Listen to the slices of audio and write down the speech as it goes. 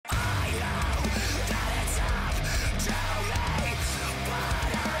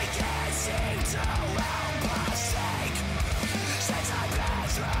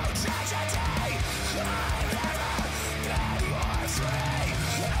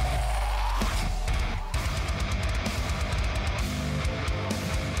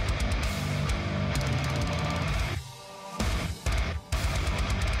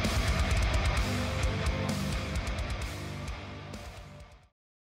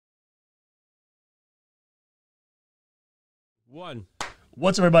One.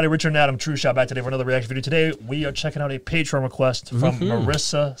 What's up, everybody? Richard and Adam, TrueShot, back today for another reaction video. Today, we are checking out a Patreon request from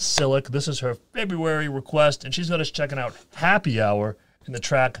Marissa Silic. This is her February request, and she's got us checking out Happy Hour in the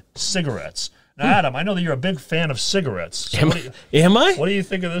track Cigarettes. Now, Adam, I know that you're a big fan of cigarettes. So am I? What do you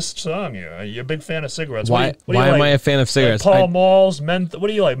think of this song here? You're a big fan of cigarettes. Why what do you like? am I a fan of cigarettes? Like Pall Malls, Menthol. What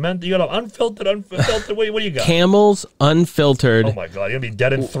do you like? You got unfiltered, unfiltered. What do you got? Camels, unfiltered. Oh my God, you're gonna be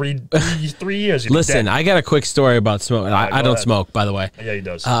dead in three years. Listen, I got a quick story about smoking. I don't smoke, by the way. Yeah, he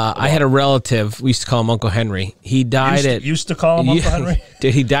does. I had a relative. We used to call him Uncle Henry. He died used to call him Uncle Henry.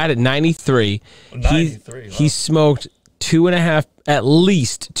 Dude, he died at 93. 93. He smoked at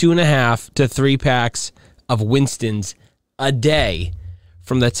least 2.5 to 3 packs of Winston's a day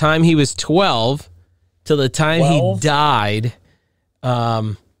from the time he was 12 till the time he died.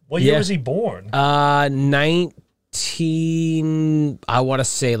 What year was he born? 19, I want to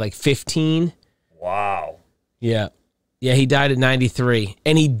say like 15. Wow. Yeah. Yeah, he died at 93.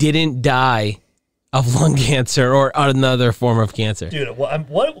 And he didn't die of lung cancer or another form of cancer. Dude, what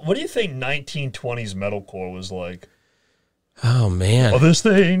do you think 1920s metalcore was like? Oh, man. Oh, this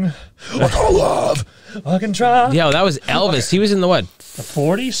thing, I call love, I can try. Yeah, that was Elvis. He was in the what? The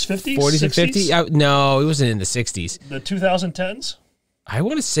 40s, 50s, 40s 60s? and 50s? No, he wasn't in the 60s. The 2010s? I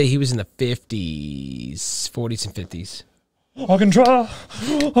want to say he was in the 50s, 40s and 50s. I can try,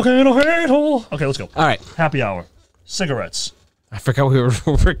 I can handle. Okay, let's go. All right. Happy Hour. Cigarettes. I forgot we were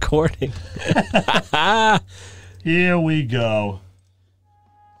recording. Here we go.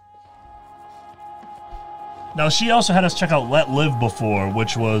 Now, she also had us check out Let Live before,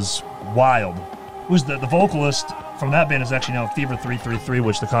 which was wild. Who's the vocalist from that band is actually now Fever 333,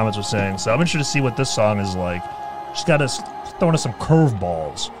 which the comments are saying. So I'm interested to see what this song is like. She's got us throwing us some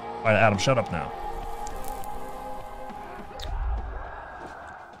curveballs. All right, Adam, shut up now.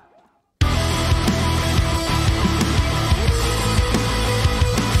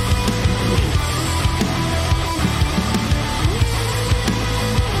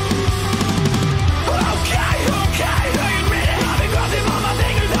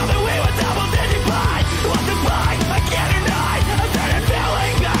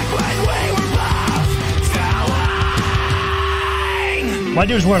 My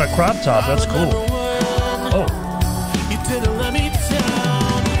dude's wearing a crop top. That's cool. Oh.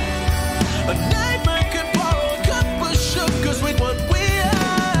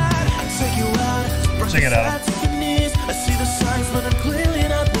 Sing it out.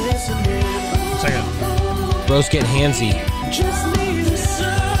 Sing it. Bro's getting handsy.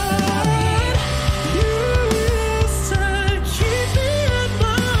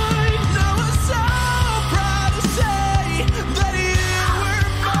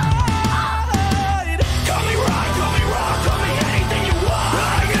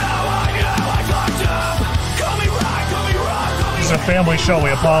 It's a family show. We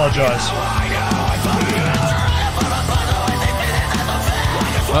apologize.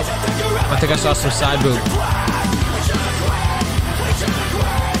 Oh, I think I saw some side boob.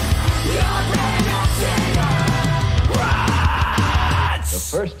 The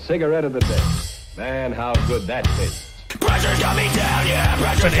first cigarette of the day. Man, how good that tastes.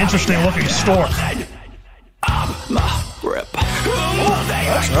 It's an interesting looking stork.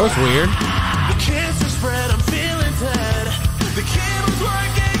 That was weird. The candles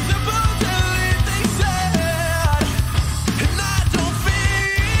working, the boat they said, and I don't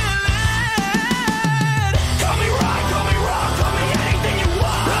feel it. Call me rock, call me anything you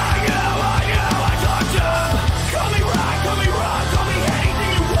want. I talk to. Call me rock, call me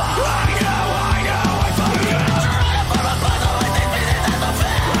anything you want. I talk to.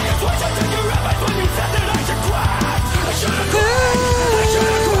 Twice I took your advice when you said that I should cry. I should have cried.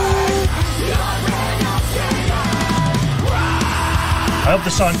 I hope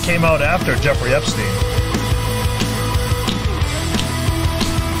the song came out after Jeffrey Epstein.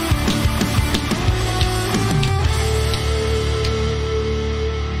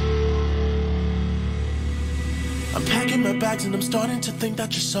 I'm packing my bags and I'm starting to think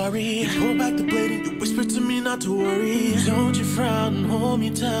that you're sorry. You pull back the blade and you whisper to me not to worry. Don't you frown and hold me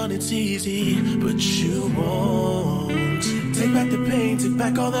down, it's easy, but you won't. Take back the pain, take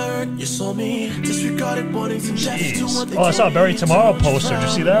back all the hurt you sold me. Disregarded warnings and deaths to what they I saw a Barry Tomorrow poster. Did you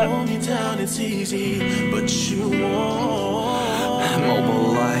see that? Hold me down, it's easy, but you won't.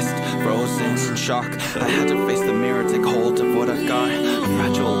 Immobilized, frozen in shock. I had to face the mirror, take hold of what I got. A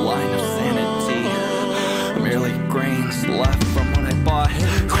fragile line of sanity. Merely grains left from what I bought.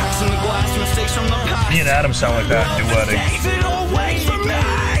 Cracks in the glass, mistakes from the past. Me and Adam sound like that duetting.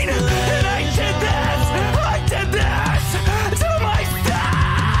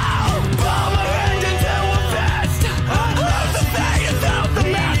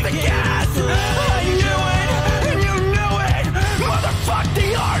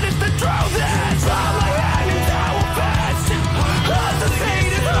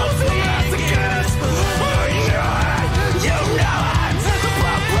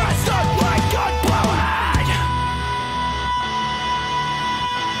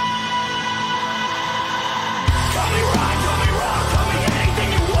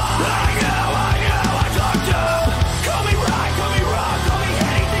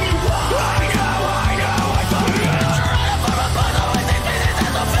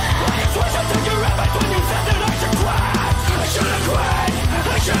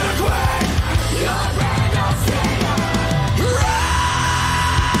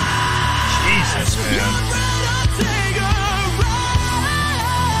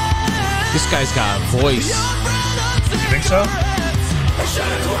 guy's got a voice. You think so?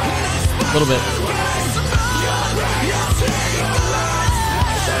 A little bit.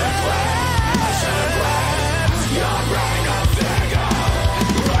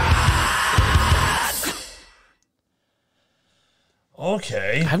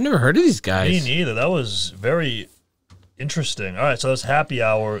 Okay. I've never heard of these guys. Me neither. That was very interesting. All right, so that's happy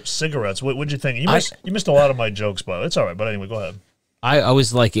hour cigarettes. What'd you think? You missed a lot of my jokes, but it's all right. But anyway, go ahead. I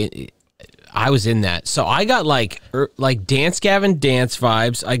was like, I was in that. So I got like Dance Gavin Dance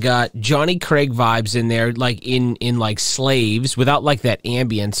vibes. I got Johnny Craig vibes in there, like in like Slaves, without like that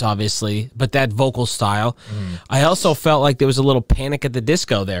ambience, obviously, but that vocal style. I also felt like there was a little Panic at the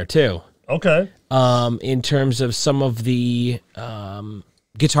Disco there too. Okay. In terms of some of the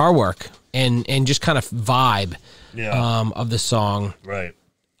guitar work and just kind of vibe of the song. Right.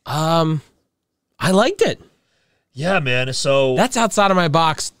 I liked it. Yeah, man. So that's outside of my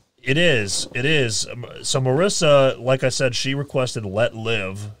box. It is. It is. So Marissa, like I said, she requested "Let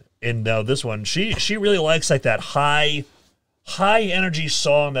Live," and now this one, she really likes like that high energy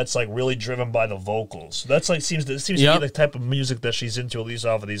song that's like really driven by the vocals. That's like seems to be the type of music that she's into, at least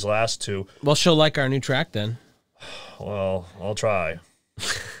off of these last two. Well, she'll like our new track then. Well, I'll try.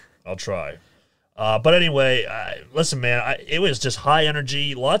 I'll try. But anyway, listen, man, it was just high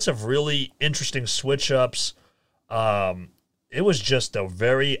energy, lots of really interesting switch ups. It was just a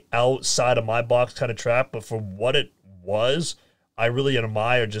very outside of my box kind of track, but for what it was, I really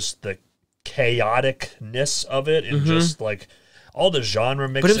admire just the chaoticness of it and just like all the genre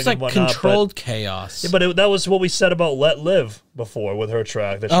mixing. But it was like and whatnot, controlled chaos. Yeah, but that was what we said about "Let Live" before with her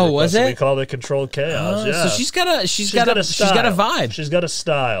track. That she was it? We called it controlled chaos. Yeah, so she's got a vibe. She's got a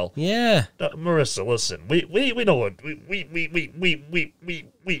style. Yeah, Marissa, listen, we know what we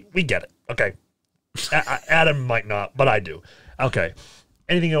get it. Okay, Adam might not, but I do. Okay,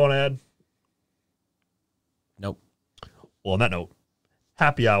 anything you want to add? Nope. Well, on that note,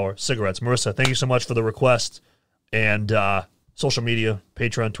 happy hour cigarettes. Marissa, thank you so much for the request, and social media,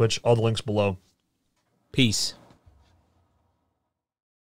 Patreon, Twitch, all the links below. Peace.